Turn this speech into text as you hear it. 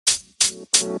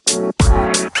Well,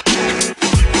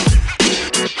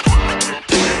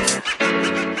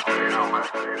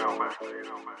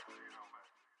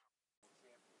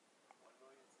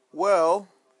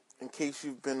 in case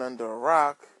you've been under a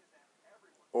rock,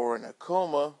 or in a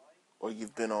coma, or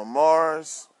you've been on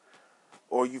Mars,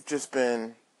 or you've just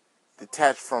been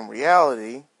detached from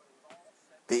reality,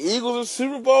 the Eagles are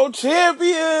Super Bowl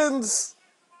champions!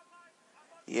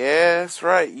 Yeah, that's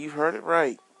right. You heard it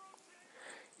right.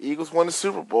 Eagles won the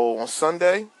Super Bowl on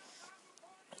Sunday.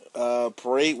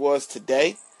 Parade was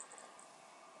today.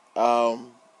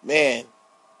 Man,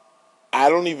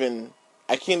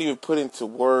 I can't even put into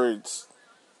words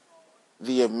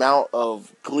the amount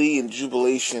of glee and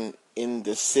jubilation in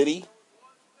the city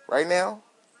right now.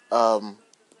 Um,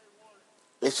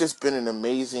 it's just been an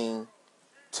amazing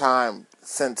time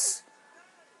since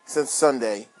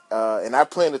Sunday, and I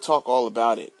plan to talk all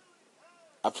about it.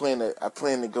 I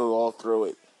plan to go all through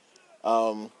it.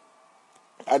 Um,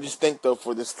 I just think though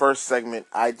for this first segment,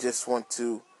 I just want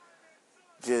to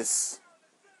just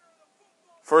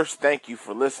first thank you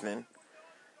for listening.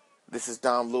 This is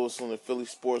Dom Lewis on the Philly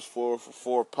Sports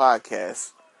 444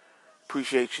 podcast.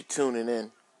 Appreciate you tuning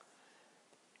in.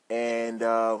 And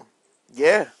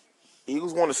yeah,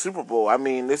 Eagles won the Super Bowl. I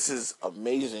mean, this is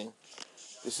amazing.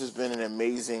 This has been an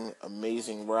amazing,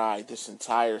 amazing ride this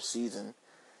entire season.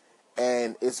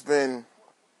 And it's been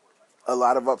a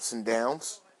lot of ups and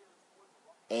downs.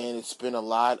 And it's been a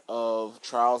lot of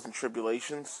trials and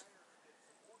tribulations.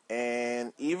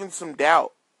 And even some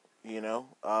doubt,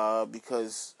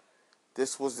 because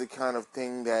this was the kind of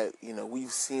thing that,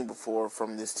 we've seen before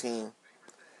from this team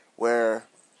where,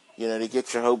 they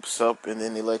get your hopes up and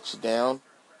then they let you down.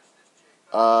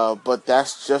 But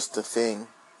that's just the thing.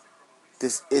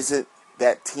 This isn't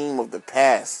that team of the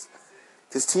past.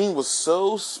 This team was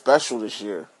so special this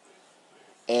year.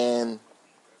 And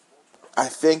I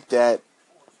think that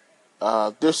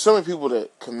there's so many people to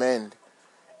commend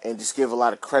and just give a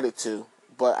lot of credit to.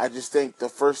 But I just think the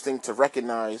first thing to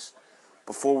recognize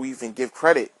before we even give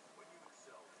credit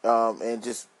and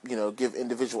just, give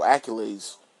individual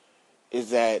accolades is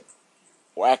that,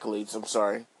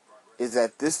 is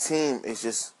that this team is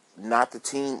just not the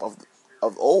team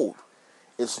of old.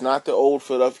 It's not the old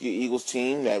Philadelphia Eagles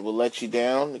team that will let you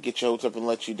down, get your hopes up and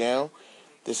let you down.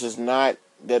 This is not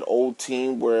that old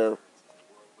team where,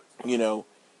 the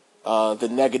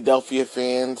Negadelphia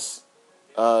fans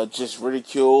just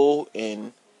ridicule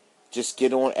and just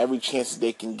get on every chance that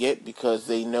they can get because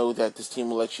they know that this team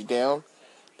will let you down.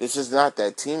 This is not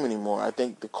that team anymore. I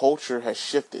think the culture has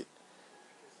shifted.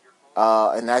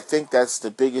 And I think that's the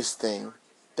biggest thing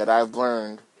that I've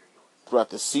learned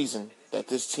throughout the season, that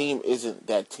this team isn't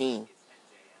that team.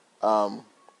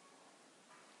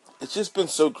 It's just been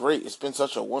so great. It's been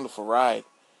such a wonderful ride.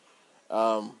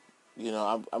 I'm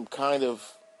kind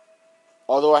of,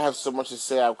 although I have so much to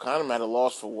say, I'm kind of at a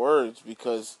loss for words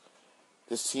because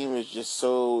this team is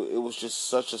it was just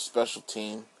such a special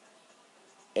team.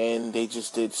 And they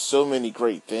just did so many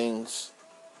great things.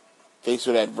 Faced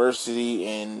with adversity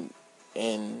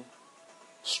and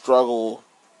struggle.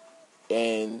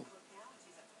 And,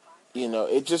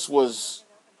 it just was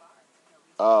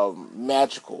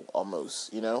magical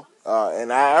almost, and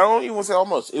I don't even say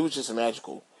almost. It was just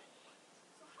magical.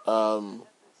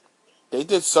 They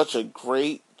did such a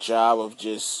great job of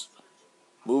just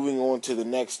moving on to the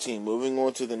next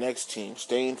team,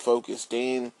 staying focused,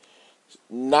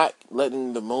 not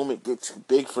letting the moment get too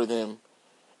big for them,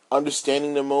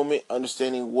 understanding the moment,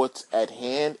 understanding what's at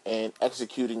hand, and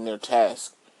executing their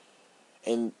task.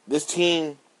 And this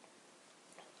team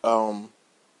was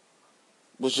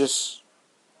just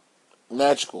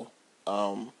magical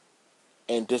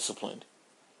and disciplined.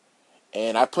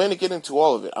 And I plan to get into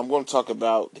all of it. I'm going to talk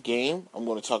about the game. I'm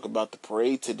going to talk about the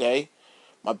parade today.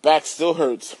 My back still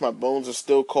hurts. My bones are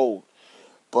still cold.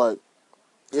 But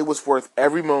it was worth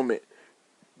every moment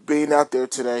being out there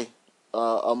today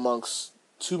amongst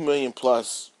 2 million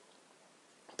plus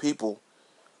people.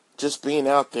 Just being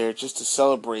out there just to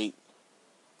celebrate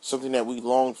something that we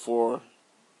longed for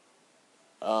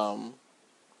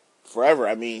forever.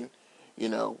 I mean, you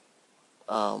know,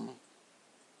 um,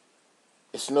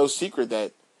 it's no secret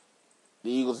that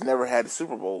the Eagles never had a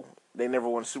Super Bowl. They never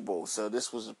won a Super Bowl. So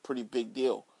this was a pretty big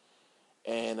deal.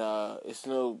 And it's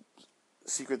no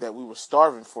secret that we were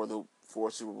starving for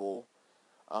a Super Bowl.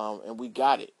 And we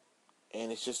got it.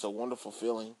 And it's just a wonderful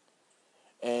feeling.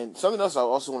 And something else I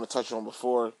also want to touch on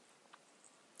during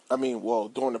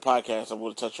the podcast I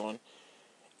want to touch on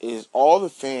is all the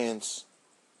fans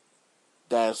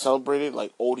that celebrated,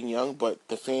 like old and young, but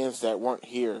the fans that weren't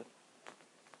here,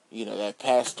 that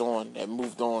passed on, that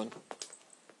moved on.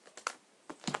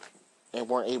 and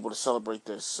weren't able to celebrate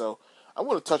this. So I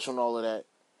want to touch on all of that,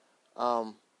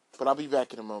 but I'll be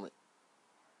back in a moment.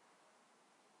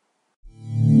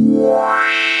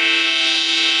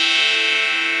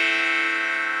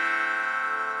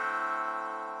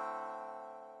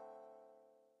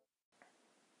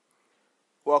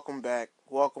 Welcome back.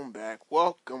 Welcome back.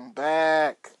 Welcome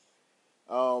back.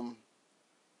 Um,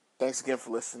 Thanks again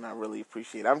for listening. I really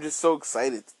appreciate it. I'm just so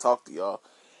excited to talk to y'all.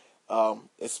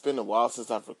 It's been a while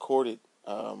since I've recorded.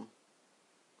 I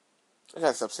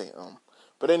gotta stop saying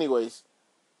But anyways,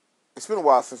 it's been a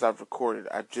while since I've recorded.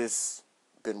 I've just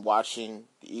been watching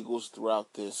the Eagles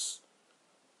throughout this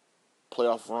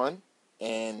playoff run,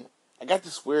 and I got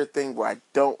this weird thing where I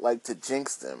don't like to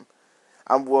jinx them.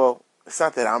 It's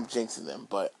not that I'm jinxing them,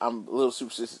 but I'm a little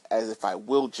superstitious as if I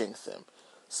will jinx them.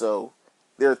 So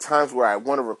there are times where I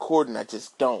want to record and I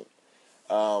just don't.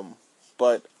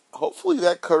 But hopefully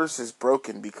that curse is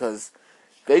broken because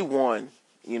they won.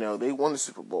 They won the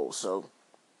Super Bowl. So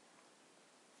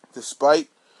despite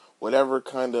whatever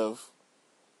kind of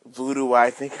voodoo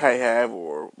I think I have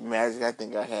or magic I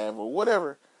think I have or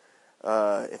whatever,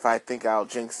 if I think I'll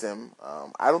jinx them,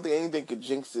 I don't think anything could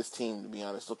jinx this team, to be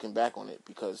honest, looking back on it,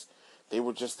 because they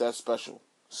were just that special.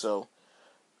 So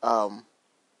I'm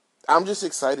just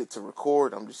excited to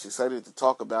record. I'm just excited to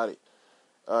talk about it,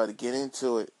 to get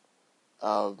into it.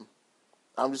 I'm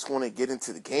just going to get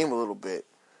into the game a little bit.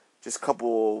 Just a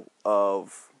couple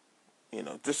of,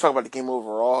 just talk about the game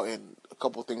overall and a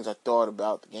couple of things I thought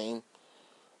about the game.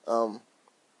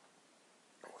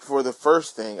 For the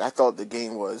first thing, I thought the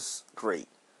game was great.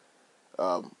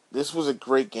 This was a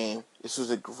great game. This was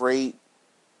a great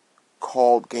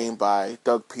called game by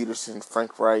Doug Peterson,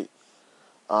 Frank Wright.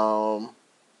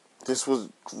 This was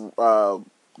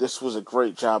a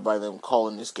great job by them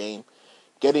calling this game,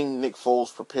 getting Nick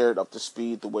Foles prepared up to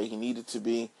speed the way he needed to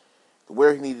be,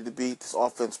 where he needed to be. This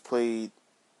offense played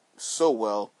so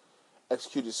well,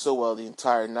 executed so well the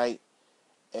entire night,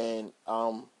 and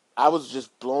I was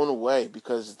just blown away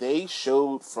because they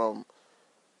showed from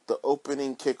the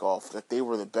opening kickoff that they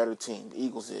were the better team. The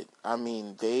Eagles did. I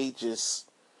mean, they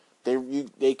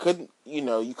couldn't,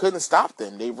 you couldn't stop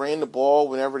them. They ran the ball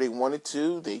whenever they wanted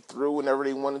to. They threw whenever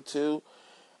they wanted to.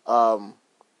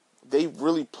 They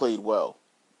really played well.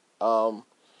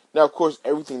 Now, of course,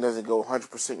 everything doesn't go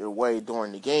 100% your way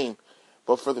during the game,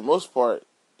 but for the most part,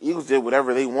 Eagles did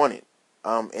whatever they wanted.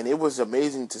 And it was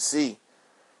amazing to see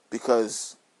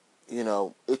because,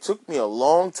 it took me a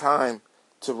long time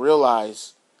to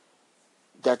realize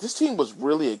that this team was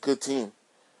really a good team.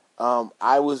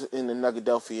 I was in the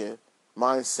Nuggadelphia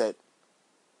mindset,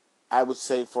 I would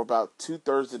say, for about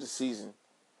 2/3 of the season.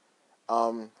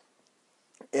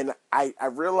 And I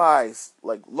realized,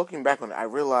 like, looking back on it, I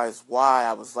realized why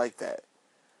I was like that.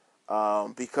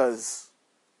 Because,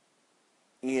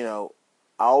 I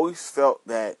always felt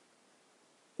that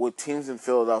with teams in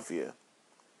Philadelphia,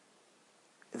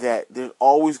 that there's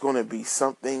always going to be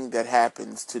something that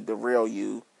happens to derail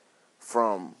you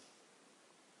from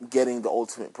getting the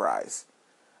ultimate prize.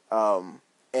 And,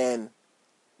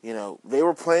 they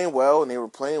were playing well,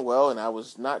 and I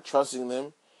was not trusting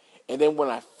them. And then when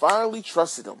I finally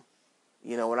trusted them,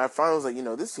 when I finally was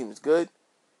like, this team is good,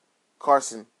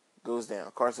 Carson goes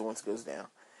down. Carson Wentz goes down.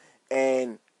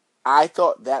 And I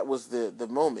thought that was the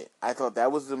moment. I thought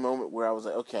that was the moment where I was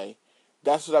like, okay,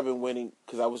 that's what I've been waiting,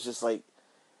 because I was just like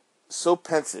so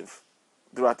pensive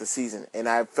throughout the season. And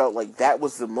I felt like that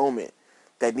was the moment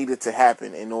that needed to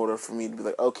happen in order for me to be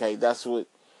like, okay, that's the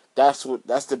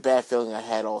bad feeling I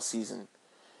had all season.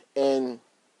 And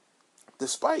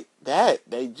despite that,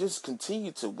 they just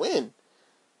continue to win.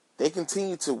 They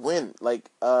continue to win. Like,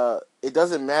 it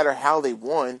doesn't matter how they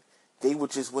won, they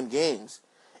would just win games.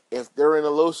 If they're in a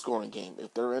low-scoring game,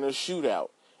 if they're in a shootout,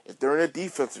 if they're in a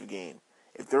defensive game,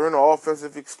 if they're in an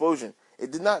offensive explosion,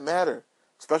 it did not matter.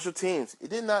 Special teams, it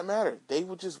did not matter. They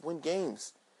would just win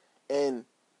games. And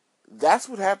that's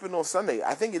what happened on Sunday.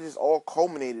 I think it just all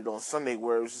culminated on Sunday,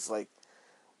 where it was just like,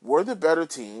 we're the better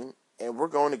team, and we're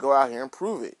going to go out here and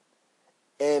prove it.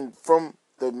 And from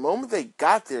the moment they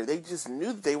got there, they just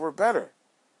knew that they were better.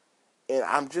 And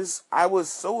I was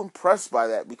so impressed by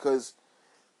that, because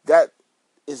that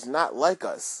is not like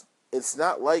us. It's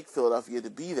not like Philadelphia to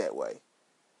be that way,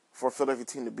 for a Philadelphia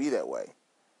team to be that way.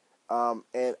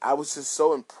 And I was just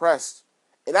so impressed.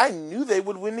 And I knew they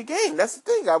would win the game. That's the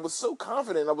thing. I was so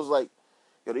confident. I was like,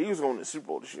 the Eagles are going to the Super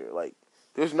Bowl this year. Like,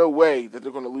 there's no way that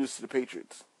they're going to lose to the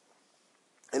Patriots.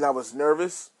 And I was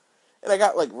nervous. And I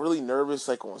got, like, really nervous,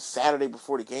 like, on Saturday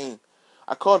before the game.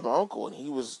 I called my uncle, and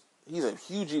he's a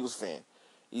huge Eagles fan.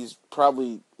 He's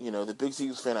probably, the biggest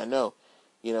Eagles fan I know.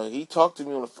 He talked to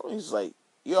me on the phone. He's like,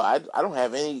 I don't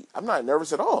have any. I'm not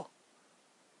nervous at all.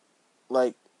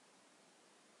 Like,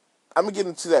 I'm gonna get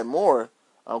into that more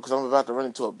because I'm about to run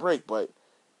into a break. But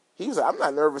he was like, I'm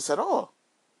not nervous at all.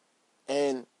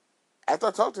 And after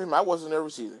I talked to him, I wasn't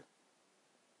nervous either.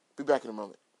 Be back in a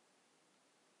moment.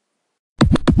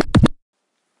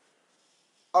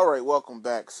 All right, welcome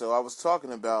back. So I was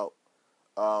talking about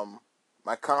um,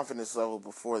 my confidence level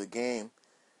before the game,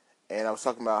 and I was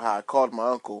talking about how I called my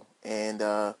uncle,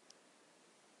 and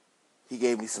he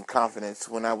gave me some confidence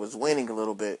when I was winning a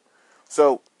little bit.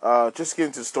 So just to get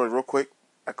into the story real quick,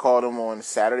 I called him on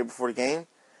Saturday before the game,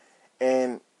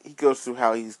 and he goes through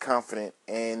how he's confident,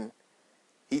 and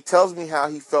he tells me how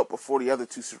he felt before the other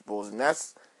two Super Bowls, and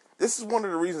this is one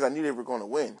of the reasons I knew they were going to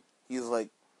win. He was like,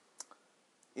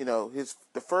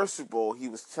 the first Super Bowl, he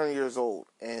was 10 years old,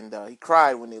 and he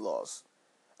cried when they lost.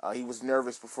 He was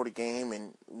nervous before the game,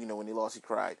 and when they lost, he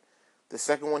cried. The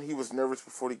second one, he was nervous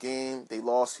before the game. They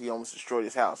lost. He almost destroyed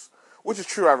his house, which is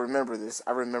true. I remember this.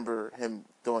 I remember him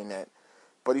doing that.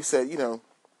 But he said,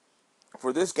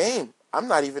 for this game, I'm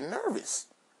not even nervous.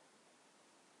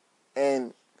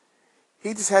 And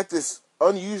he just had this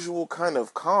unusual kind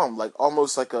of calm, like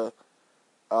almost like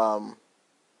um,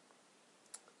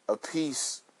 a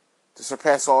peace to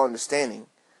surpass all understanding,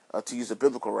 to use a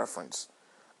biblical reference.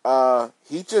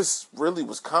 He just really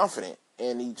was confident,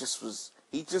 and he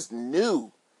just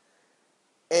knew.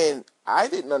 And I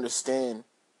didn't understand,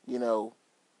 you know,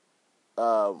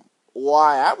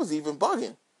 why I was even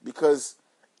bugging, because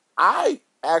I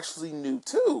actually knew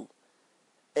too.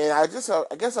 And I guess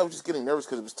I was just getting nervous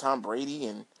because it was Tom Brady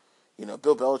and,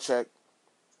 Bill Belichick.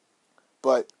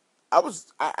 But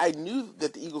I knew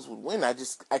that the Eagles would win.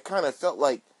 I kind of felt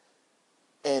like,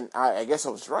 and I guess I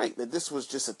was right, that this was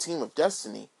just a team of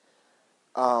destiny.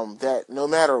 That no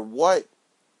matter what,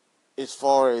 as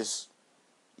far as,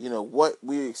 what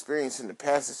we experienced in the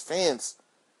past as fans,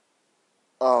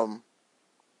 um,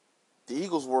 the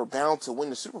Eagles were bound to win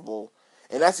the Super Bowl.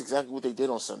 And that's exactly what they did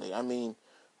on Sunday. I mean,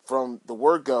 from the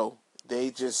word go, they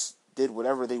just did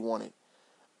whatever they wanted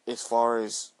as far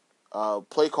as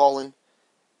play calling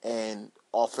and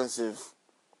offensive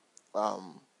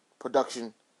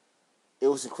production. It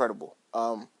was incredible.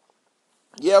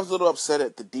 Yeah, I was a little upset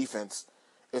at the defense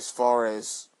as far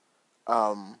as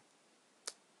um,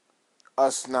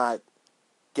 us not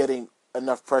getting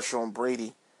enough pressure on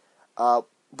Brady.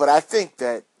 But I think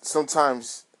that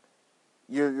sometimes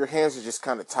your hands are just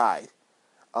kind of tied.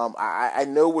 I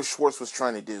know what Schwartz was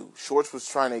trying to do. Schwartz was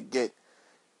trying to get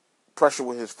pressure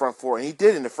with his front four, and he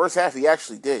did in the first half. He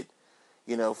actually did.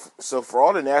 So for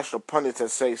all the national pundits that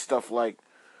say stuff like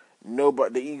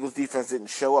nobody, the Eagles defense didn't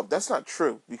show up, that's not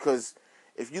true, because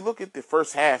if you look at the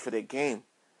first half of that game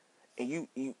and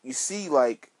you see,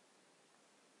 like,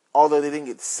 although they didn't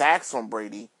get sacks on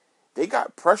Brady, they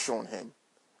got pressure on him.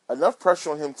 Enough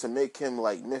pressure on him to make him,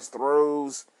 like, miss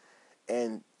throws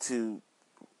and to,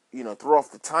 throw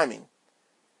off the timing.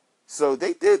 So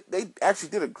they actually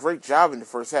did a great job in the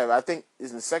first half. I think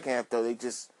in the second half, though, they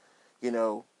just,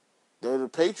 they're the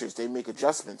Patriots. They make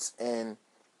adjustments, and,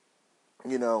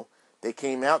 they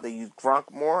came out, they used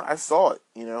Gronk more. I saw it,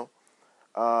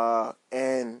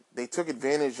 and they took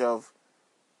advantage of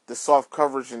the soft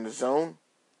coverage in the zone.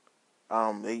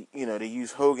 They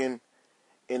use Hogan,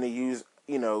 and they use,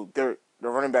 their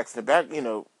running backs in the back,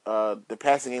 the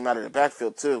passing game out of the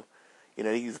backfield too.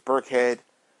 They use Burkhead,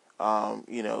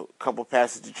 a couple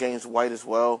passes to James White as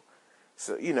well.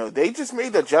 So, they just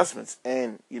made the adjustments,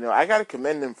 and, I got to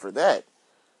commend them for that,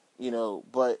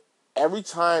 but every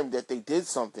time that they did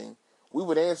something, we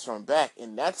would answer them back,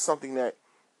 and that's something that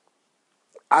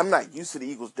I'm not used to the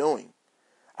Eagles doing.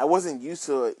 I wasn't used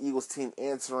to an Eagles team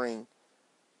answering,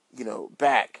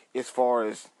 back as far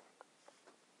as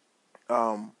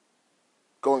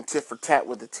going tit for tat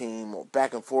with the team or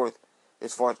back and forth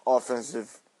as far as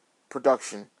offensive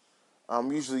production.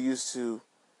 I'm usually used to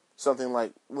something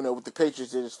like, what the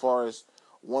Patriots did as far as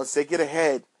once they get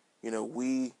ahead,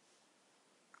 we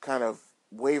kind of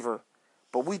waver.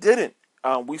 But we didn't.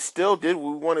 We still did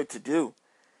what we wanted to do.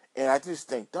 And I just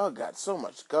think Doug got so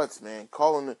much guts, man.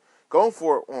 Going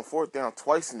for it on fourth down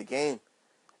twice in the game.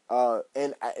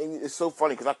 And it's so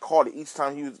funny because I called it each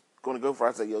time he was going to go for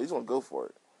it. I said, he's going to go for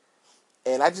it.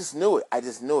 And I just knew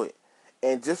it.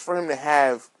 And just for him to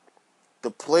have the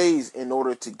plays in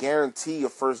order to guarantee a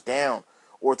first down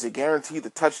or to guarantee the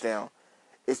touchdown,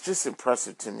 it's just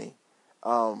impressive to me.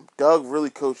 Doug really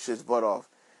coached his butt off.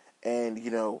 And,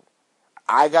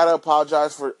 I got to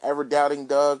apologize for ever doubting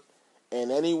Doug.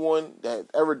 And anyone that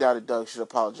ever doubted Doug should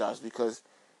apologize, because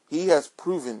he has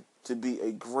proven to be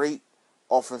a great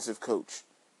offensive coach.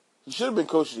 He should have been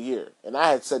Coach of the Year, and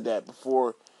I had said that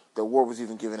before the award was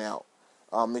even given out.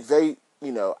 McVay,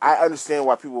 I understand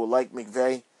why people like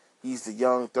McVay. He's the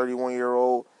young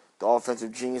 31-year-old, the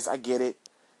offensive genius. I get it.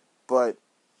 But,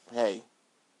 hey,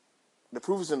 the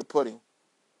proof is in the pudding.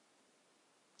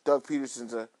 Doug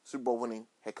Peterson's a Super Bowl winning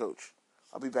head coach.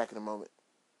 I'll be back in a moment.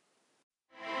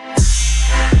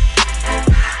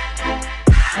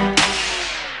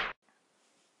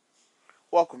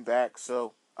 Welcome back.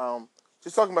 So,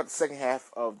 just talking about the second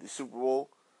half of the Super Bowl.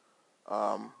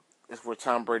 Is where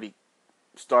Tom Brady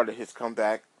started his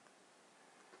comeback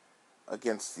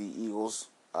against the Eagles,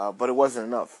 but it wasn't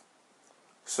enough.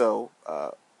 So,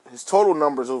 his total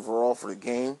numbers overall for the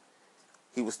game,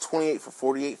 he was 28 for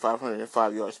 48,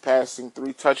 505 yards passing,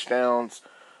 3 touchdowns,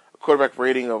 a quarterback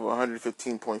rating of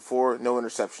 115.4, no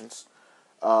interceptions,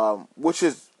 which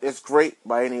is great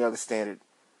by any other standard.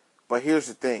 But here's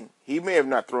the thing. He may have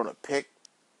not thrown a pick,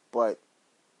 but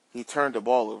he turned the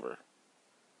ball over.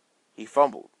 He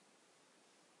fumbled.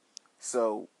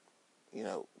 So,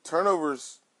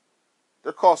 turnovers,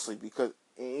 they're costly because,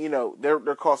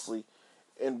 they're costly.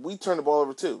 And we turned the ball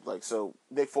over too. So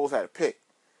Nick Foles had a pick.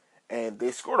 And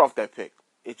they scored off that pick.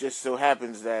 It just so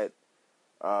happens that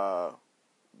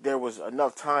there was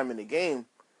enough time in the game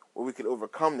where we could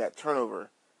overcome that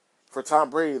turnover. For Tom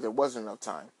Brady, there wasn't enough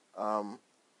time.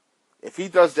 If he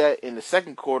does that in the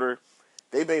second quarter,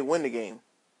 they may win the game.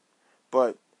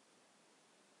 But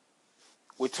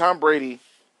with Tom Brady,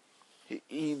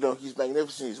 he's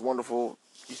magnificent, he's wonderful,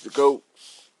 he's the GOAT,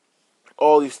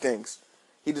 all these things.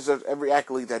 He deserves every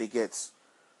accolade that he gets.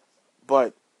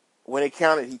 But when it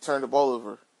counted, he turned the ball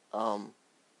over.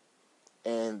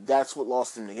 And that's what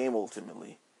lost him the game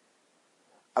ultimately.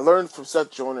 I learned from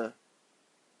Seth Joyner,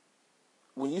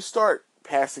 when you start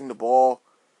passing the ball,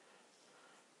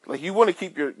 you want to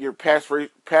keep your pass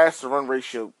to run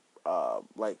ratio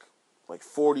like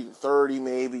 40 to 30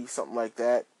 maybe, something like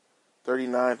that.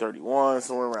 39, 31,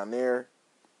 somewhere around there.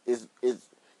 Is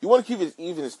you want to keep it as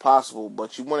even as possible,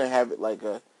 but you want to have it like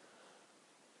a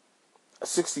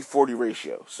 60-40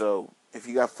 ratio. So if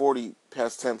you got 40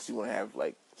 pass attempts, you want to have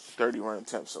 30 run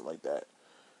attempts, something like that.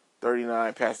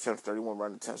 39 pass attempts, 31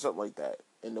 run attempts, something like that.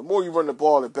 And the more you run the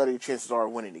ball, the better your chances are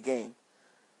of winning the game.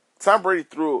 Tom Brady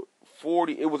threw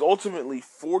 40. It was ultimately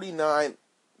 49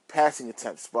 passing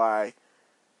attempts by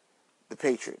the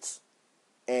Patriots.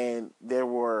 And there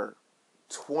were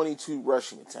 22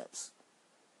 rushing attempts.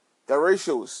 That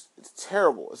ratio it's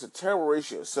terrible. It's a terrible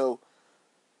ratio. So,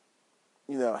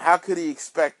 how could he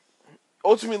expect?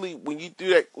 Ultimately, when you do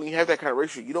that, when you have that kind of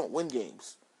ratio, you don't win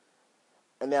games.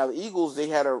 And now the Eagles, they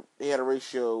had a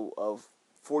ratio of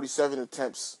 48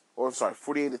 attempts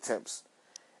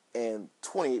and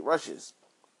 28 rushes.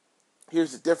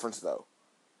 Here's the difference, though.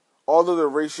 Although the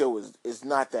ratio is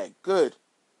not that good,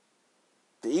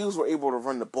 the Eagles were able to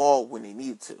run the ball when they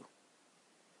needed to.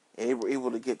 And they were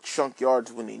able to get chunk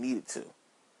yards when they needed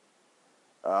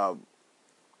to.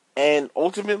 And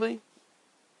ultimately,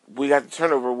 we got the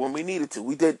turnover when we needed to.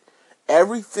 We did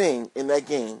everything in that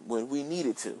game when we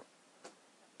needed to.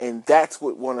 And that's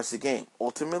what won us the game,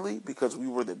 ultimately, because we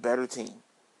were the better team.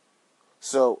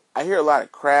 So I hear a lot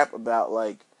of crap about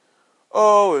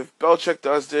if Belichick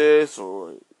does this,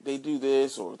 or they do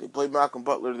this, or they play Malcolm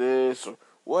Butler this, or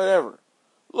whatever.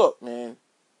 Look, man,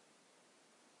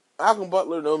 Malcolm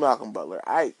Butler, no Malcolm Butler.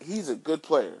 He's a good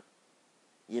player.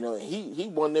 He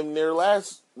won them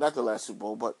not the last Super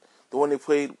Bowl, but the one they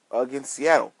played against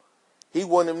Seattle. He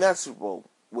won them that Super Bowl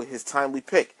with his timely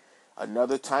pick.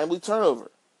 Another timely turnover.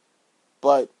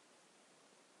 But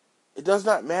it does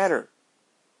not matter.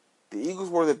 The Eagles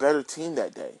were the better team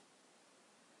that day.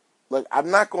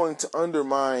 I'm not going to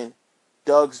undermine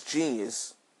Doug's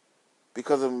genius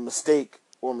because of a mistake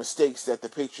or mistakes that the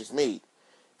Patriots made.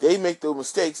 They make those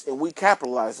mistakes and we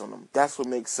capitalize on them. That's what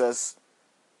makes us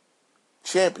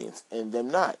champions and them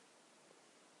not.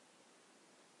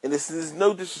 And this is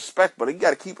no disrespect, but you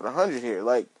got to keep it 100 here.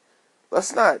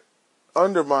 Let's not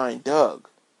undermine Doug.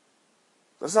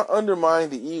 Let's not undermine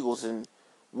the Eagles and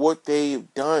what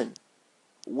they've done,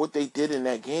 what they did in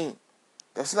that game.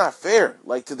 That's not fair,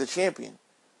 to the champion.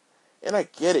 And I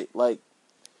get it.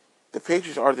 The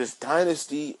Patriots are this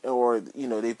dynasty, or,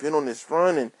 they've been on this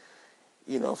run, and,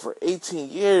 for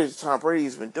 18 years, Tom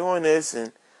Brady's been doing this,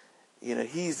 and,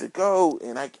 he's the GOAT,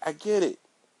 and I get it.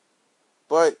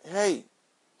 But, hey,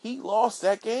 he lost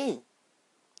that game.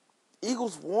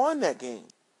 Eagles won that game.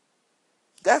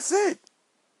 That's it.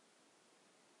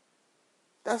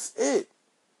 That's it.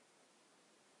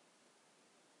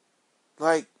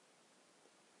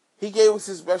 He gave us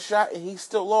his best shot and he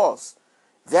still lost.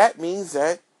 That means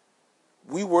that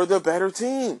we were the better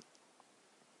team.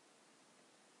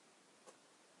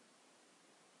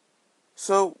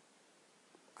 So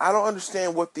I don't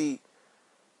understand what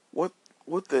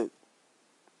what the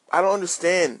I don't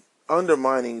understand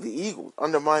undermining the Eagles,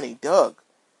 undermining Doug.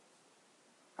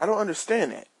 I don't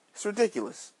understand that. It's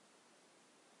ridiculous.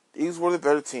 The Eagles were the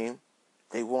better team.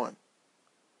 They won.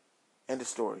 End of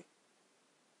story.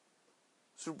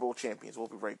 Super Bowl champions. We'll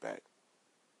be right back.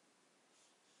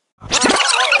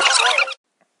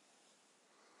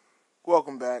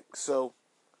 Welcome back. So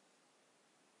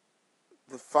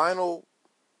the final,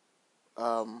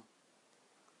 um,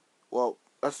 well,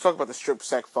 let's talk about the strip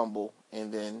sack fumble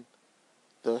and then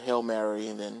the Hail Mary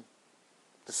and then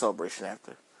the celebration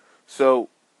after. So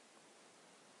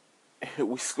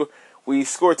we score, we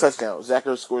score a touchdown. Zach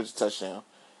Ertz scores a touchdown,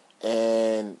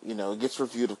 and it gets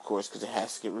reviewed, of course, because it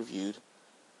has to get reviewed.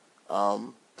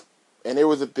 And it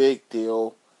was a big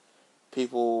deal.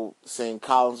 People saying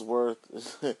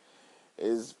Collinsworth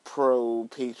is pro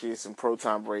Patriots and pro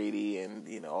Tom Brady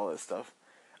and all that stuff.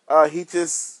 He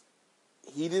just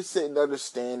didn't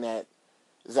understand that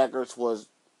Zach Ertz was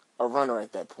a runner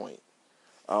at that point.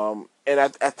 And I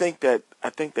think that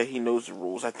he knows the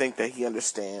rules. I think that he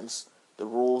understands the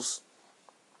rules,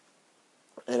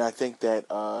 and I think that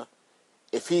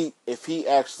if he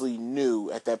actually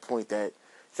knew at that point that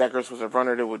Zach Ertz was a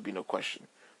runner, there would be no question.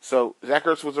 So Zach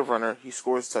Ertz was a runner. He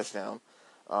scores a touchdown.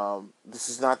 This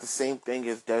is not the same thing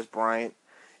as Dez Bryant.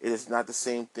 It is not the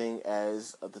same thing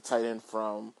as the tight end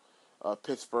from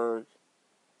Pittsburgh.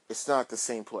 It's not the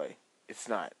same play. It's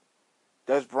not.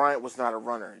 Dez Bryant was not a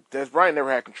runner. Dez Bryant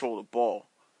never had control of the ball.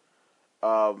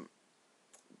 Um,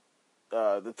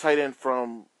 the tight end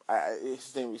from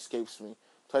his name escapes me.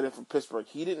 Tight end from Pittsburgh.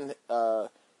 He didn't.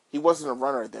 He wasn't a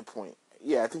runner at that point.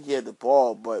 Yeah, I think he had the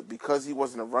ball, but because he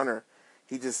wasn't a runner,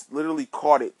 he just literally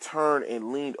caught it, turned,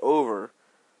 and leaned over,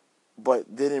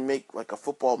 but didn't make like a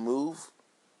football move.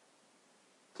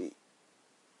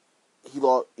 He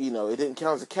lost. It didn't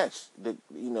count as a catch.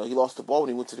 He lost the ball when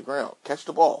he went to the ground. Catch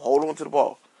the ball. Hold on to the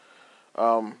ball.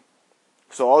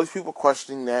 So all these people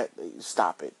questioning that,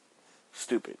 stop it.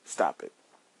 Stupid. Stop it.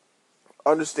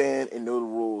 Understand and know the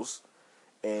rules,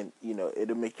 and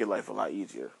it'll make your life a lot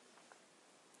easier.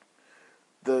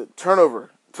 The turnover,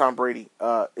 Tom Brady,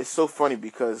 is so funny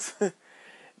because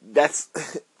that's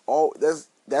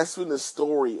that's been the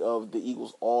story of the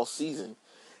Eagles all season.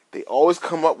 They always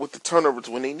come up with the turnovers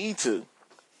when they need to.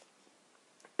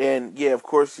 And yeah, of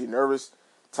course you're nervous.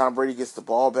 Tom Brady gets the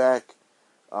ball back,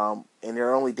 and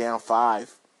they're only down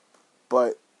 5.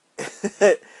 But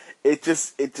it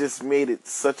just made it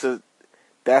such a,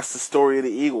 that's the story of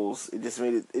the Eagles. It just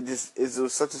made it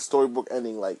was such a storybook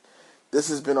ending. Like, this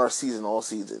has been our season all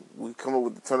season. We come up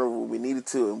with the turnover when we needed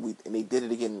to, and they did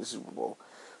it again in the Super Bowl.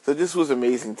 So this was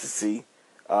amazing to see.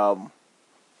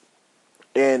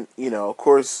 And of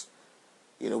course,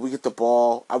 we get the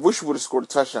ball. I wish we would have scored a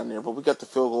touchdown there, but we got the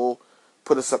field goal,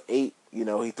 put us up 8.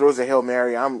 He throws a Hail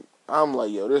Mary. I'm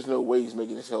like, there's no way he's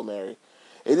making this Hail Mary.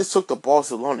 It just took the ball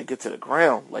so long to get to the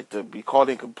ground, like to be called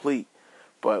incomplete.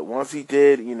 But once he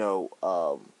did, everyone,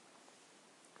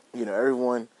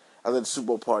 I was at the Super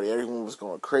Bowl party, everyone was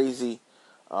going crazy.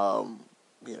 Um,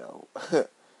 you know,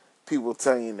 People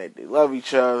telling you that they love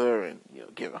each other and,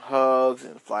 giving hugs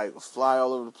and flags fly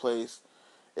all over the place.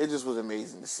 It just was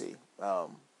amazing to see.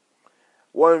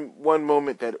 One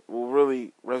moment that will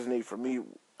really resonate for me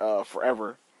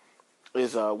forever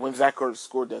is when Zach Ertz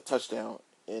scored that touchdown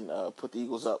and put the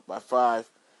Eagles up by 5.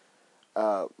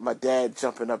 My dad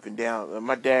jumping up and down.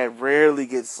 My dad rarely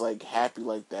gets like happy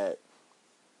like that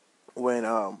when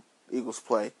Eagles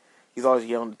play. He's always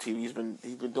yelling at the TV. He's been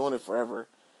doing it forever,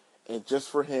 and just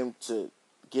for him to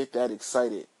get that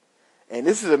excited. And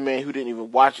this is a man who didn't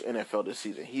even watch NFL this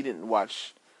season. He didn't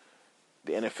watch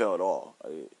the NFL at all.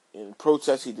 In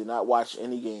protest, he did not watch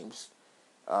any games.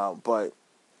 But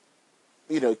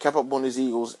he kept up on his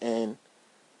Eagles, and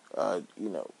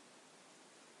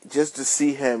just to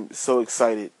see him so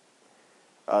excited,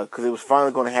 because it was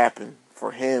finally going to happen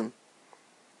for him,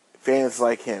 fans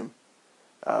like him,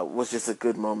 was just a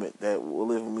good moment that will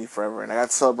live with me forever. And I got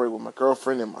to celebrate with my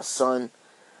girlfriend and my son,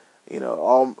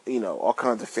 all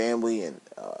kinds of family, and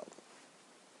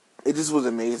it just was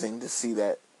amazing to see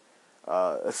that.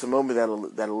 It's a moment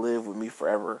that'll live with me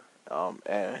forever,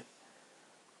 and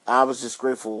I was just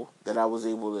grateful that I was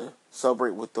able to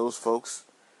celebrate with those folks,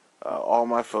 all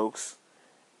my folks.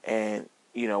 And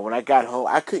when I got home,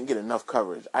 I couldn't get enough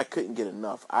coverage. I couldn't get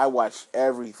enough. I watched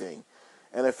everything.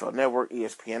 NFL Network,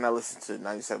 ESPN. I listened to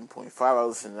 97.5. I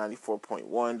listened to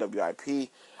 94.1 WIP.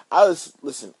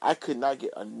 I could not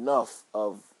get enough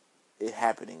of it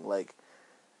happening. Like,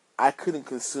 I couldn't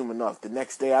consume enough. The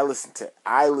next day, I listened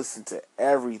to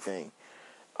everything.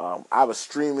 I was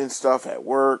streaming stuff at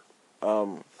work.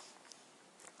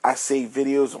 I saved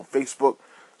videos on Facebook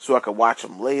so I could watch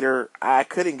them later. I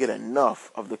couldn't get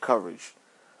enough of the coverage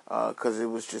because it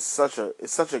was just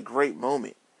it's such a great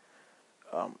moment.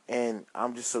 And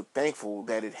I'm just so thankful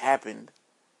that it happened,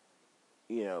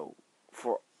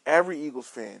 for every Eagles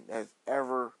fan that has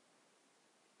ever,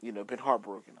 been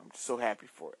heartbroken. I'm just so happy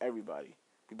for everybody.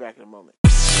 Be back in a moment.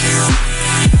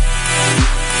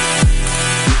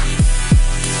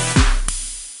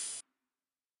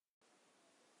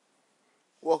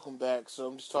 Welcome back. So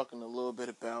I'm just talking a little bit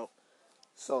about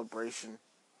celebration.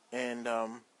 And,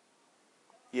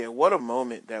 yeah, what a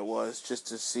moment that was just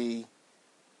to see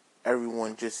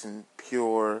everyone just in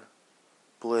pure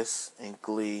bliss and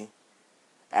glee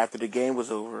after the game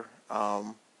was over,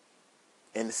 and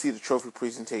to see the trophy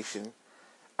presentation.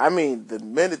 I mean, the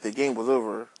minute the game was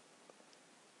over,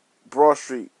 Broad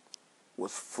Street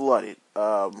was flooded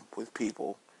with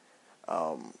people.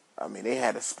 I mean, they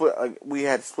had a split. We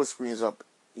had split screens up,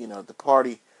 at the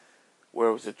party where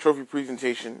it was a trophy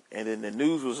presentation, and then the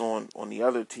news was on the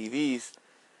other TVs,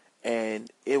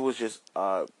 and it was just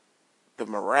the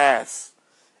morass.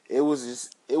 It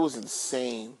was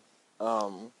insane.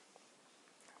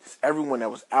 Just everyone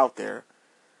that was out there,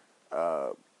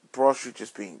 Broad Street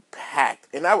just being packed,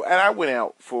 and I went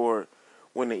out for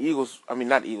when the Eagles. I mean,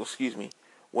 not the Eagles. Excuse me.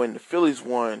 When the Phillies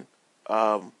won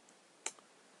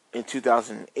in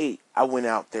 2008, I went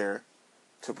out there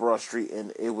to Broad Street,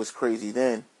 and it was crazy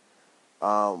then.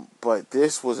 But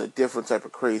this was a different type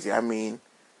of crazy. I mean,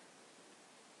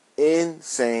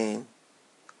 insane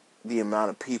the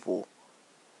amount of people,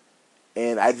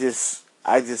 and I just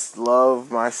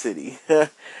love my city.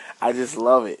 I just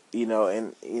love it,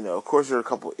 and of course there are a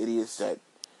couple idiots that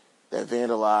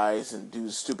vandalize and do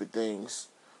stupid things,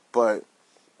 but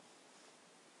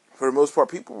for the most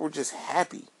part, people were just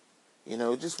happy.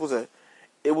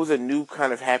 It was a new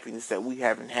kind of happiness that we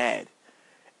haven't had,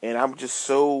 and I'm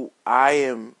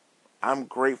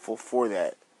grateful for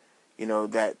that.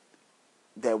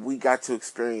 That we got to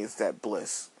experience that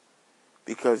bliss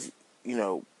because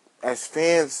as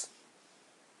fans,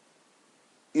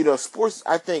 sports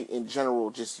I think in general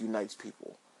just unites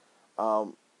people.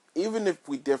 Um, Even if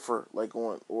we differ like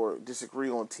on or disagree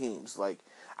on teams, like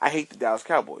I hate the Dallas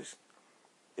Cowboys.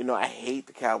 I hate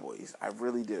the Cowboys. I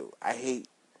really do. I hate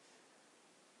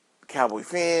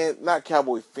not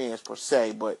Cowboy fans per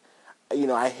se, but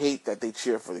I hate that they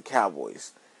cheer for the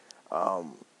Cowboys.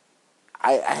 Um,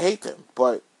 I hate them,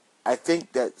 but I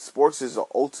think that sports is the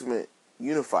ultimate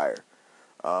unifier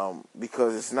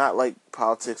because it's not like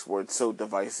politics where it's so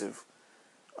divisive.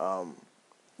 Um,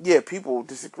 yeah, people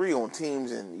disagree on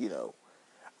teams, and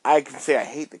I can say I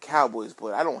hate the Cowboys,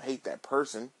 but I don't hate that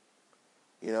person.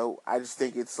 I just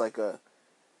think it's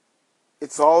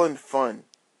all in fun,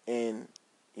 and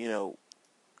you know,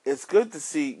 it's good to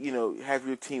see have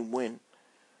your team win,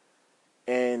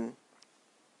 and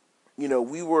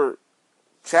we were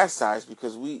chastised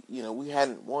because we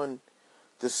hadn't won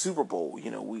the Super Bowl.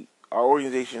 Our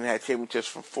organization had championships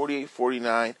from 48,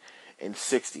 49, and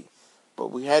 60,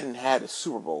 but we hadn't had a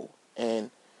Super Bowl,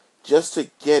 and just to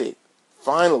get it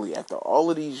finally after all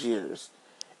of these years,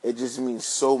 it just means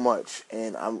so much,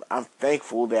 and I'm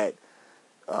thankful that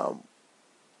um,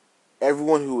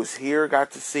 everyone who was here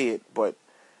got to see it. But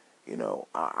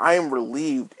I am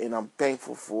relieved, and I'm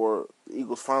thankful for the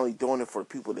Eagles finally doing it for the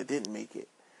people that didn't make it.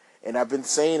 And I've been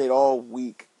saying it all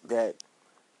week that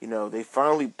they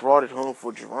finally brought it home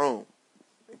for Jerome.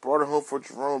 They brought it home for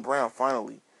Jerome Brown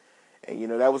finally,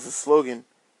 and that was the slogan.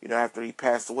 After he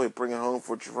passed away, bring it home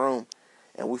for Jerome,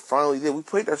 and we finally did. We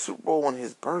played that Super Bowl on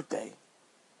his birthday.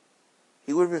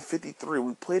 He would have been 53.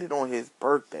 We played it on his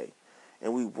birthday,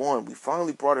 and we won. We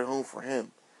finally brought it home for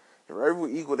him. And for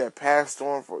every Eagle that passed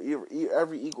on, for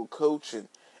every Eagle coach, and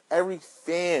every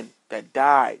fan that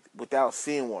died without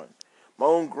seeing one. My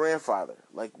own grandfather,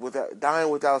 dying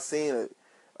without seeing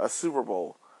a Super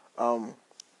Bowl, a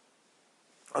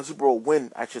Super Bowl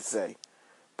win, I should say.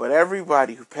 But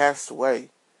everybody who passed away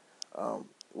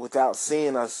without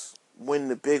seeing us win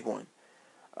the big one.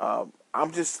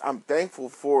 I'm thankful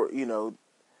for the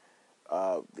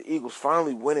Eagles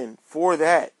finally winning for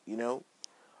that.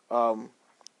 Um,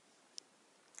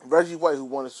 Reggie White, who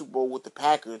won the Super Bowl with the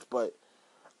Packers, but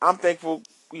I'm thankful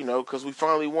because we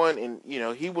finally won, and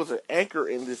he was an anchor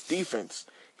in this defense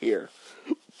here.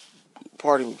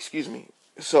 Pardon me, excuse me.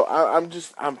 So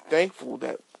I'm thankful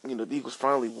that the Eagles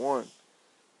finally won.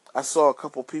 I saw a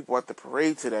couple people at the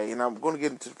parade today, and I'm going to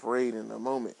get into the parade in a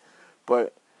moment,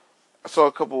 but I saw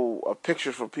a couple of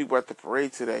pictures from people at the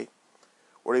parade today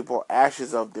where they brought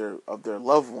ashes of their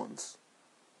loved ones,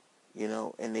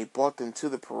 and they brought them to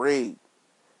the parade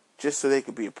just so they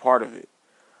could be a part of it.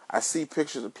 I see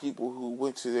pictures of people who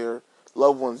went to their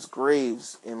loved ones'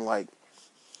 graves and like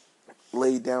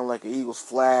laid down like an Eagles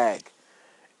flag,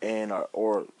 and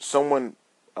or someone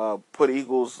put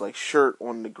Eagles like shirt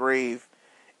on the grave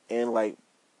and like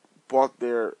bought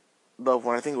their loved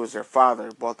one. I think it was their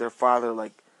father. Bought their father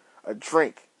like a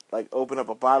drink, like opened up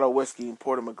a bottle of whiskey and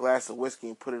poured him a glass of whiskey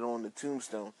and put it on the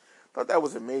tombstone. Thought that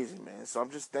was amazing, man. So I'm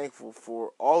just thankful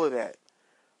for all of that.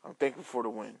 I'm thankful for the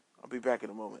win. I'll be back in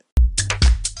a moment.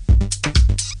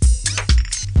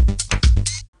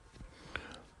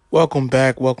 Welcome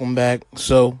back.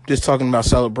 So, just talking about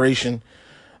celebration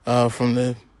from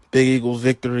the Big Eagles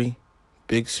victory,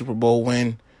 big Super Bowl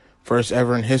win, first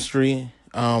ever in history.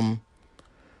 But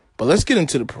let's get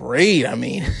into the parade. I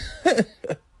mean,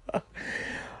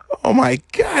 oh my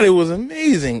God, it was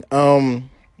amazing.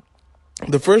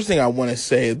 The first thing I want to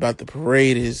say about the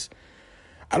parade is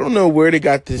I don't know where they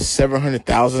got this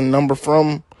 700,000 number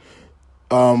from,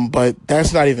 but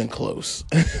that's not even close.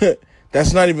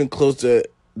 That's not even close to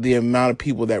the amount of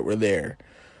people that were there.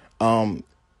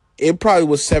 It probably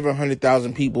was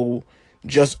 700,000 people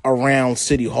just around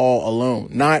City Hall alone,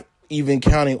 not even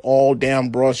counting all down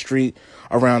Broad Street,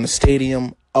 around the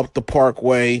stadium, up the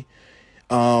Parkway,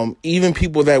 even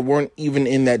people that weren't even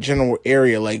in that general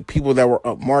area, like people that were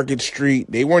up Market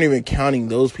Street, they weren't even counting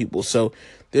those people. So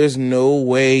there's no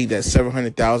way that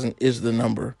 700,000 is the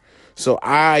number. So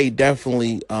I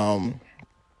definitely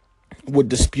would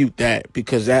dispute that,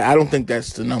 because I don't think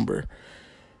that's the number.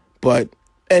 But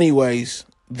anyways,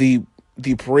 the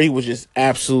parade was just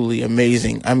absolutely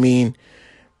amazing. I mean,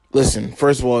 listen,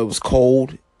 first of all, it was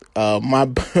cold. My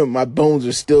bones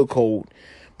are still cold.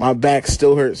 My back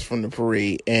still hurts from the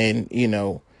parade, and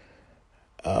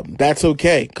that's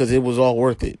okay, because it was all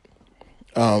worth it.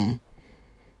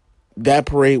 That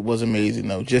parade was amazing,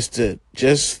 though.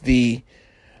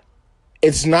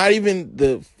 It's not even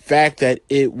the fact that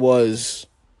it was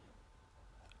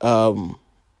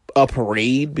a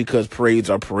parade, because parades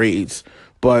are parades,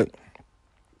 but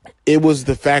it was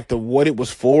the fact of what it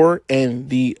was for and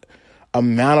the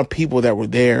amount of people that were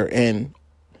there and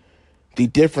the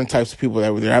different types of people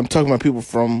that were there. I'm talking about people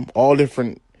from all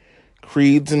different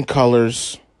creeds and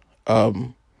colors,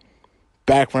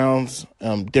 backgrounds,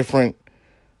 different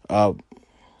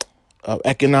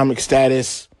economic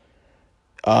status,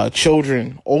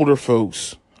 children, older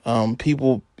folks,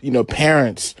 people,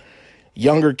 parents,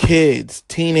 younger kids,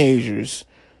 teenagers,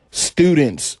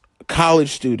 students,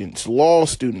 college students, law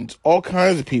students, all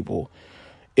kinds of people.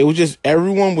 It was just,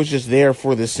 everyone was just there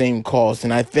for the same cause.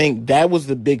 And I think that was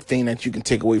the big thing that you can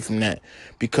take away from that,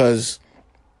 because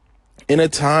in a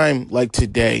time like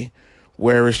today,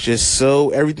 where it's just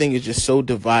everything is just so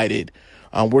divided,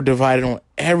 we're divided on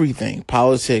everything,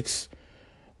 politics,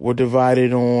 we're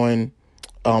divided on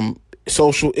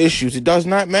social issues. It does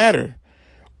not matter.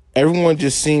 Everyone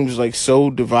just seems like so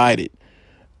divided.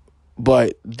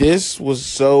 But this was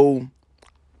so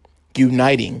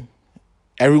uniting.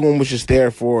 Everyone was just there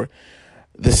for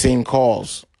the same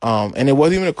cause. And it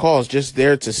wasn't even a cause, just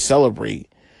there to celebrate.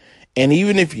 And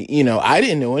even if, I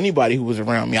didn't know anybody who was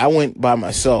around me. I went by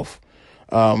myself.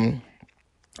 I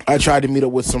tried to meet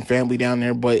up with some family down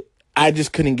there, but I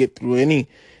just couldn't get through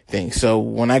anything. So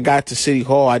when I got to City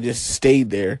Hall, I just stayed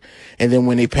there. And then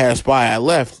when they passed by, I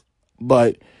left.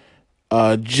 But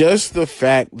just the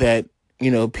fact that,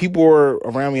 people were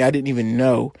around me I didn't even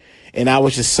know, and I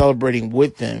was just celebrating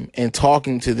with them and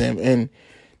talking to them and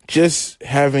just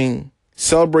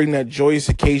celebrating that joyous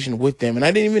occasion with them. And I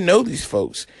didn't even know these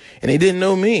folks, and they didn't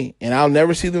know me, and I'll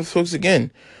never see those folks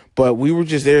again. But we were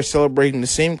just there celebrating the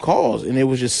same cause, and it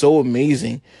was just so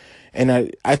amazing.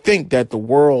 And I think that the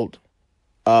world,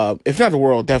 if not the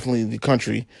world, definitely the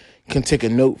country, can take a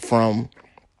note from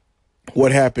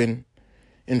what happened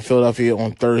in Philadelphia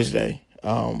on Thursday,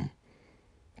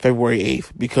 February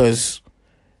 8th, because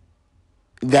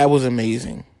that was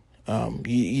amazing.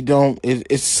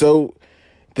 It's so,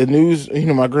 the news,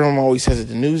 my grandma always says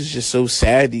that the news is just so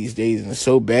sad these days and it's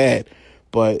so bad.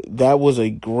 But that was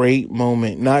a great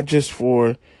moment, not just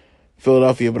for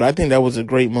Philadelphia, but I think that was a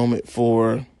great moment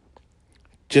for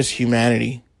just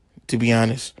humanity, to be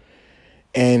honest.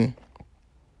 And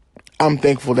I'm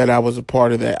thankful that I was a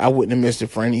part of that. I wouldn't have missed it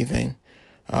for anything.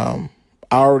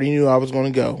 I already knew I was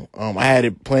going to go. I had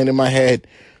it planned in my head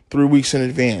 3 weeks in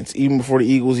advance. Even before the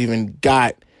Eagles even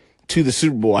got to the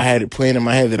Super Bowl, I had it planned in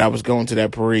my head that I was going to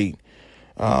that parade.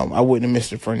 I wouldn't have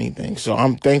missed it for anything. So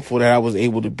I'm thankful that I was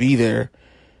able to be there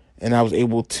and I was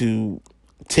able to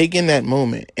take in that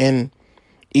moment. And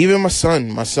even my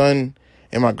son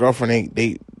and my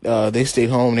girlfriend, They stayed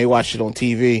home. They watched it on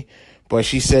TV. But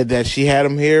she said that she had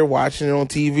them here watching it on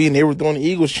TV, and they were doing the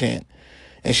Eagles chant.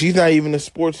 And she's not even a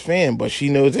sports fan, but she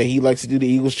knows that he likes to do the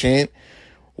Eagles chant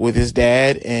with his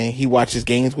dad, and he watches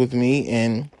games with me.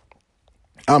 And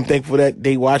I'm thankful that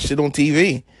they watched it on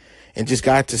TV and just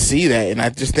got to see that. And I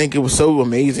just think it was so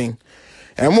amazing.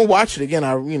 And I'm going to watch it again.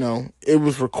 It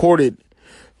was recorded,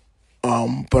 but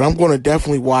I'm going to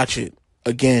definitely watch it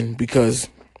again because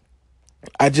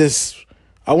I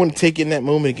want to take in that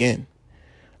moment again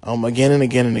and again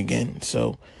and again.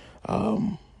 So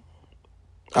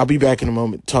I'll be back in a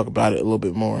moment to talk about it a little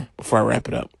bit more before I wrap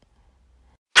it up.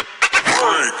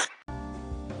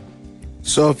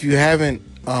 So if you haven't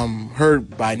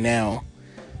heard by now,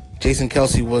 Jason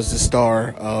Kelce was the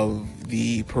star of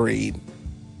the parade.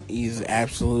 He's an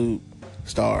absolute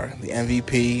star, the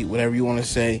MVP, whatever you want to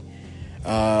say,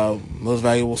 most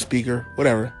valuable speaker,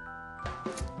 whatever.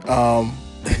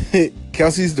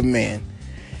 Kelce's the man.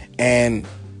 And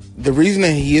the reason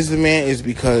that he is the man is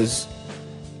because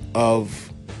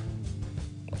of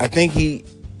I think he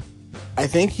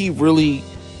really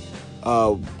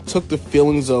took the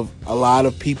feelings of a lot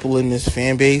of people in this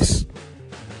fan base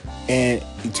and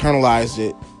internalized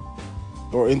it,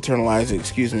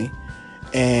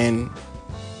 and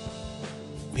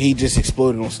he just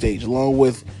exploded on stage, along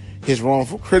with his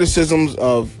wrongful criticisms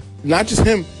of not just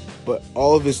him, but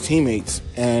all of his teammates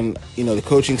and, the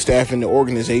coaching staff and the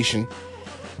organization.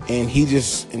 And he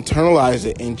just internalized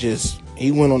it and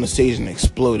he went on the stage and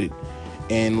exploded.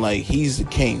 And, he's the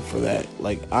king for that.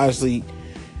 Honestly,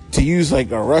 to use, a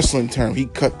wrestling term, he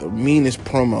cut the meanest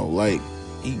promo.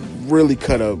 He really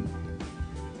cut a...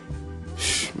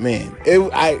 Man,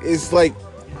 it's like...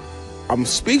 I'm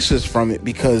speechless from it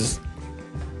because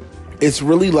it's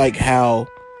really how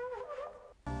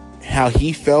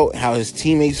he felt, how his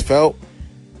teammates felt,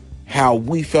 how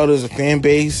we felt as a fan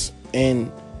base.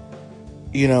 And,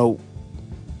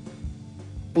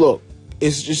 look,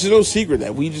 it's just no secret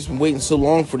that we just been waiting so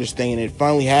long for this thing, and it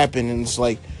finally happened. And it's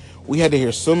we had to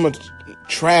hear so much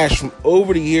trash from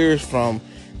over the years from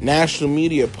national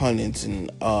media pundits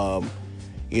and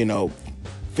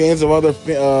fans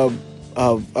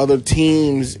of other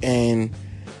teams, and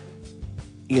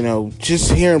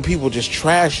just hearing people just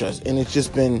trash us. And it's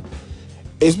been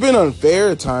unfair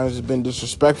at times, it's been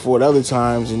disrespectful at other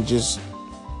times, and just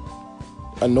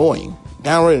annoying,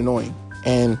 downright annoying.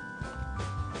 And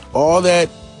all that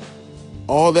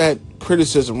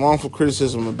criticism, wrongful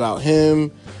criticism about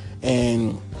him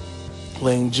and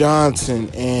Lane Johnson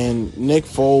and Nick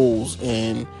Foles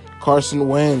and Carson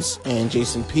Wentz and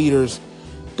Jason Peters,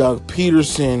 Doug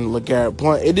Peterson, LeGarrette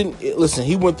Blount. Listen,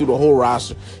 he went through the whole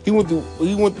roster. He went through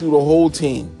the whole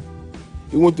team.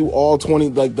 He went through all 20,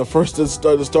 the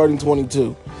starting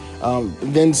 22,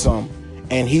 then some.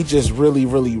 And he just really,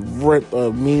 really ripped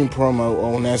a mean promo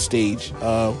on that stage.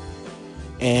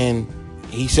 And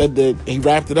he said that he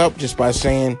wrapped it up just by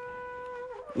saying,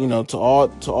 to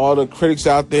all the critics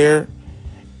out there,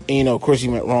 and, of course he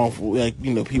meant wrongful,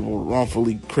 people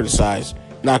wrongfully criticized,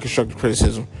 not constructive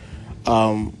criticism. To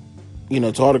all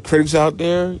the critics out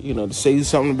there, to say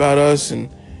something about us and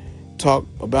talk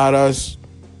about us,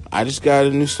 I just got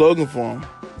a new slogan for him,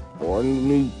 or a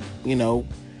new,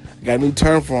 got a new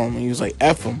term for him. And he was like,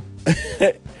 F him.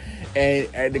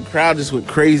 and the crowd just went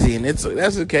crazy, and that's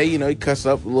okay. He cussed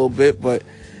up a little bit, but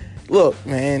look,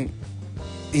 man,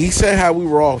 he said how we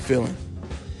were all feeling.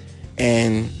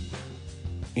 And,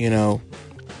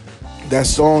 that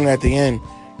song at the end,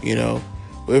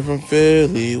 we're from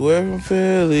Philly, we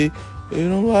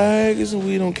don't like us and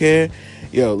we don't care.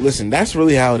 Listen, that's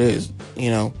really how it is.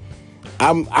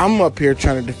 I'm up here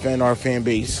trying to defend our fan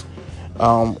base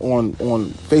on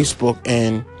Facebook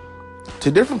and to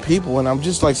different people, and I'm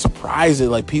just surprised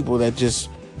at people that just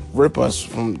rip us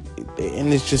from,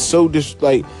 and it's just so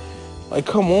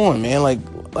come on, man,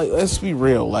 let's be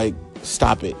real,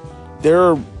 stop it. There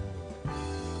are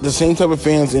the same type of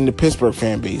fans in the Pittsburgh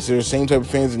fan base. There are the same type of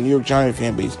fans in the New York Giants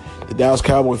fan base, the Dallas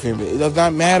Cowboy fan base. It does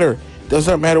not matter. It does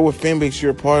not matter what fan base you're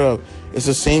a part of. It's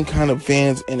the same kind of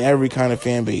fans in every kind of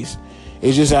fan base.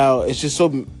 It's just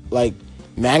so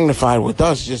magnified with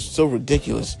us, just so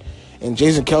ridiculous. And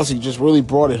Jason Kelce just really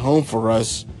brought it home for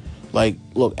us.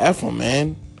 Look, F him,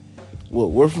 man. Look,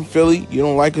 we're from Philly. You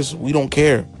don't like us, we don't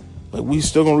care. We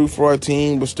still gonna root for our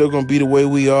team. We're still gonna be the way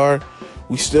we are.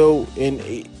 We still,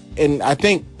 and I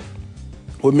think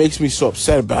what makes me so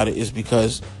upset about it is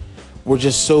because we're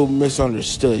just so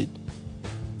misunderstood.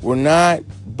 We're not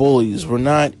bullies. We're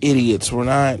not idiots. We're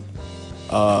not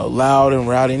loud and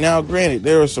rowdy. Now, granted,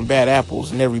 there are some bad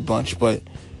apples in every bunch, but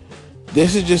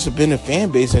this has just been a fan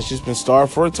base that's just been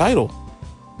starved for a title.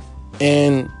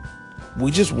 And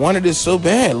we just wanted it so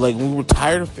bad. Like, we were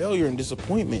tired of failure and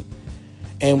disappointment.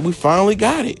 And we finally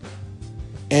got it.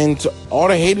 And to all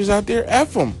the haters out there,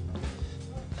 F them.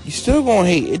 You still gonna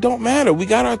hate. It don't matter. We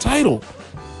got our title.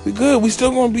 We good. We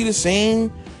still gonna be the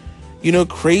same,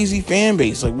 crazy fan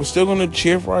base. Like, we're still gonna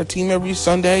cheer for our team every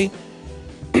Sunday.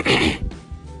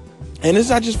 And it's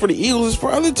not just for the Eagles, it's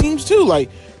for other teams too. Like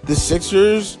the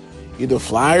Sixers, the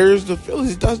Flyers, the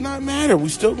Phillies. It does not matter. We're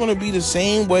still gonna be the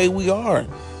same way we are.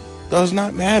 Does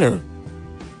not matter.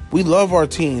 We love our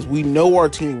teams. We know our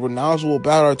teams. We're knowledgeable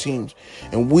about our teams.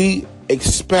 And we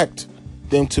expect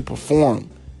them to perform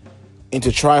and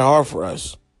to try hard for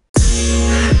us.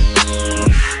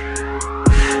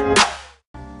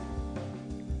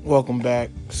 Welcome back.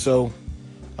 So,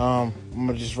 I'm going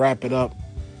to just wrap it up.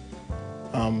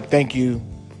 Thank you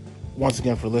once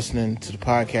again for listening to the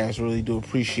podcast. Really do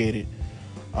appreciate it.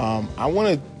 I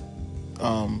want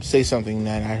to say something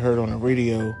that I heard on the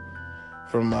radio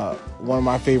from one of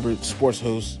my favorite sports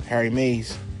hosts, Harry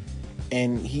Mays.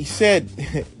 And he said,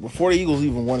 before the Eagles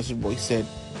even won the Super Bowl, he said,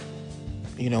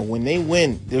 when they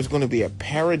win, there's going to be a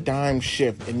paradigm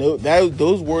shift. And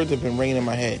those words have been ringing in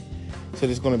my head. So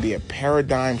there's going to be a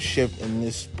paradigm shift in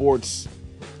this sports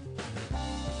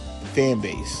fan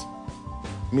base.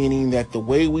 Meaning that the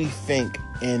way we think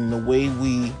and the way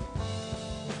we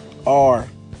are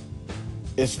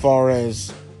as far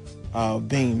as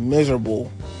being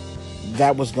miserable,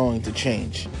 that was going to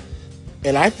change.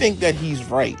 And I think that he's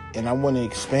right. And I want to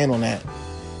expand on that.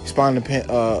 Expand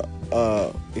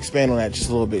on that just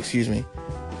a little bit, excuse me.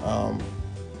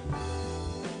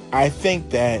 I think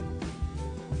that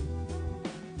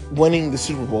winning the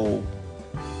Super Bowl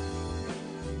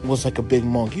was like a big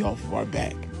monkey off of our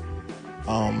back.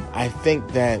 I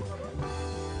think that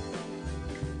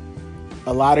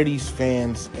a lot of these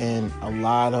fans and a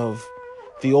lot of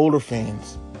the older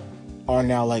fans are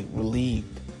now like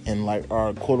relieved and like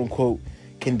are quote unquote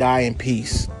can die in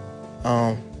peace.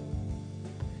 And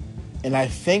I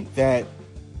think this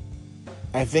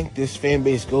fan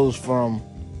base goes from,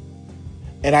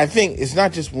 and I think it's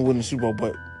not just winning the Super Bowl,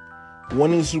 but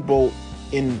winning the Super Bowl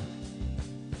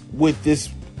with this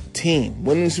team.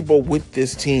 Winning the Super Bowl with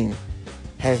this team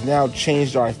has now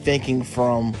changed our thinking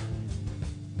from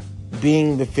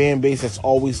being the fan base that's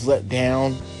always let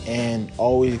down and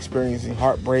always experiencing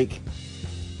heartbreak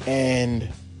and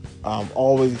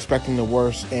always expecting the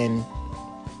worst and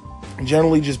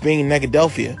generally just being in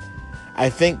Negadelphia.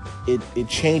 I think it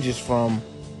changes from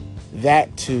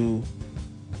that to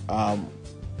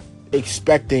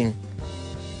expecting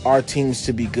our teams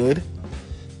to be good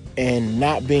and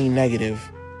not being negative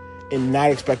and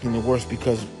not expecting the worst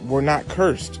because we're not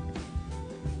cursed.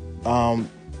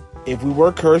 If we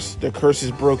were cursed, the curse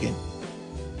is broken.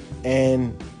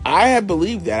 And I have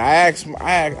believed that.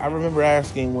 I remember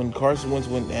asking when Carson Wentz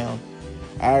went down,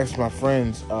 I asked my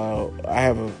friends, I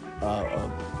have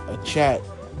a chat,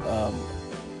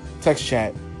 text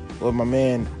chat with my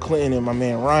man Clinton and my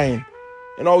man Ryan,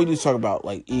 and all we do is talk about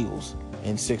like Eagles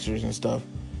and Sixers and stuff.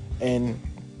 And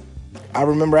I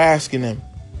remember asking them,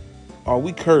 are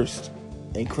we cursed?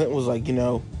 And Clinton was like,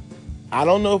 I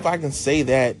don't know if I can say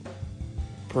that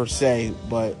per se,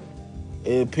 but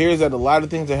it appears that a lot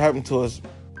of things that happen to us,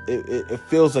 it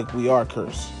feels like we are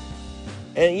cursed.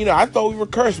 And, I thought we were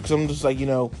cursed because I'm just like,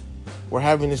 we're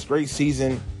having this great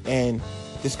season and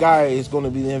this guy is going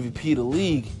to be the MVP of the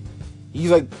league.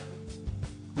 He's like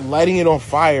lighting it on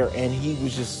fire, and he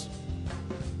was just,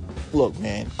 look,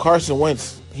 man, Carson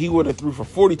Wentz, he would have threw for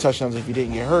 40 touchdowns if he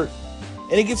didn't get hurt.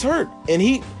 And he gets hurt. And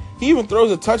he even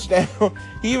throws a touchdown.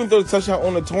 He even throws a touchdown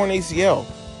on a torn ACL.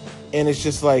 And it's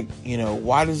just like,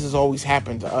 why does this always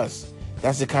happen to us?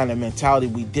 That's the kind of mentality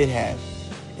we did have.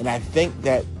 And I think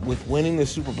that with winning the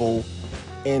Super Bowl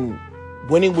and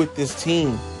winning with this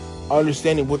team,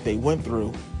 understanding what they went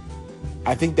through,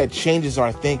 I think that changes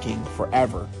our thinking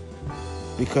forever.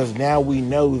 Because now we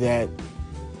know that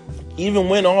even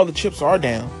when all the chips are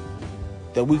down,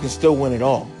 that we can still win it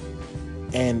all.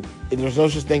 And there's no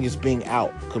such thing as being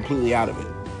completely out of it.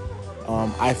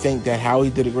 I think that Howie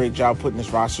did a great job putting this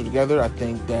roster together. I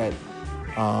think that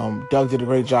Doug did a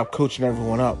great job coaching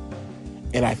everyone up.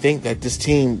 And I think that this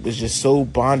team was just so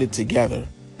bonded together.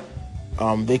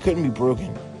 They couldn't be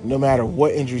broken. No matter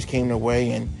what injuries came their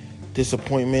way and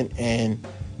disappointment and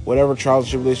whatever trials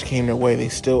and tribulations came their way, they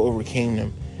still overcame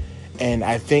them. And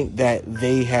I think that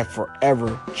they have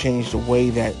forever changed the way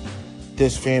that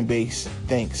this fan base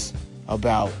thinks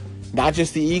about not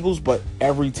just the Eagles, but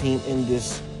every team in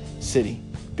this city.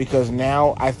 Because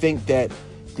now I think that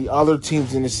the other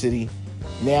teams in the city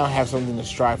now have something to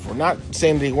strive for. Not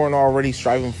saying they weren't already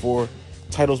striving for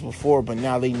titles before, but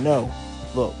now they know.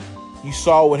 Look, you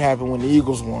saw what happened when the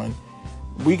Eagles won.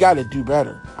 We got to do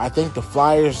better. I think the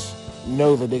Flyers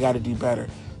know that they got to do better.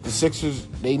 The Sixers,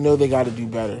 they know they got to do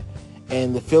better.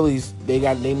 And the Phillies, they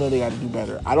know they got to do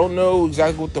better. I don't know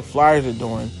exactly what the Flyers are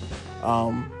doing.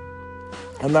 I'm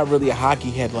not really a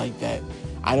hockey head like that.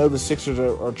 I know the Sixers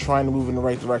are trying to move in the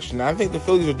right direction. And I think the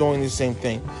Phillies are doing the same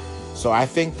thing. So I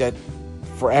think that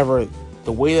forever,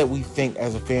 the way that we think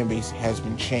as a fan base has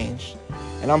been changed.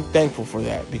 And I'm thankful for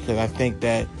that because I think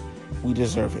that we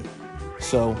deserve it.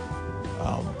 So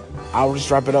I'll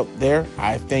just wrap it up there.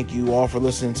 I thank you all for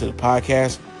listening to the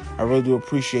podcast. I really do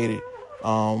appreciate it.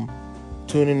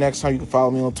 Tune in next time. You can follow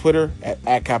me on Twitter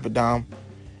at Capadom.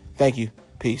 Thank you.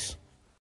 Peace.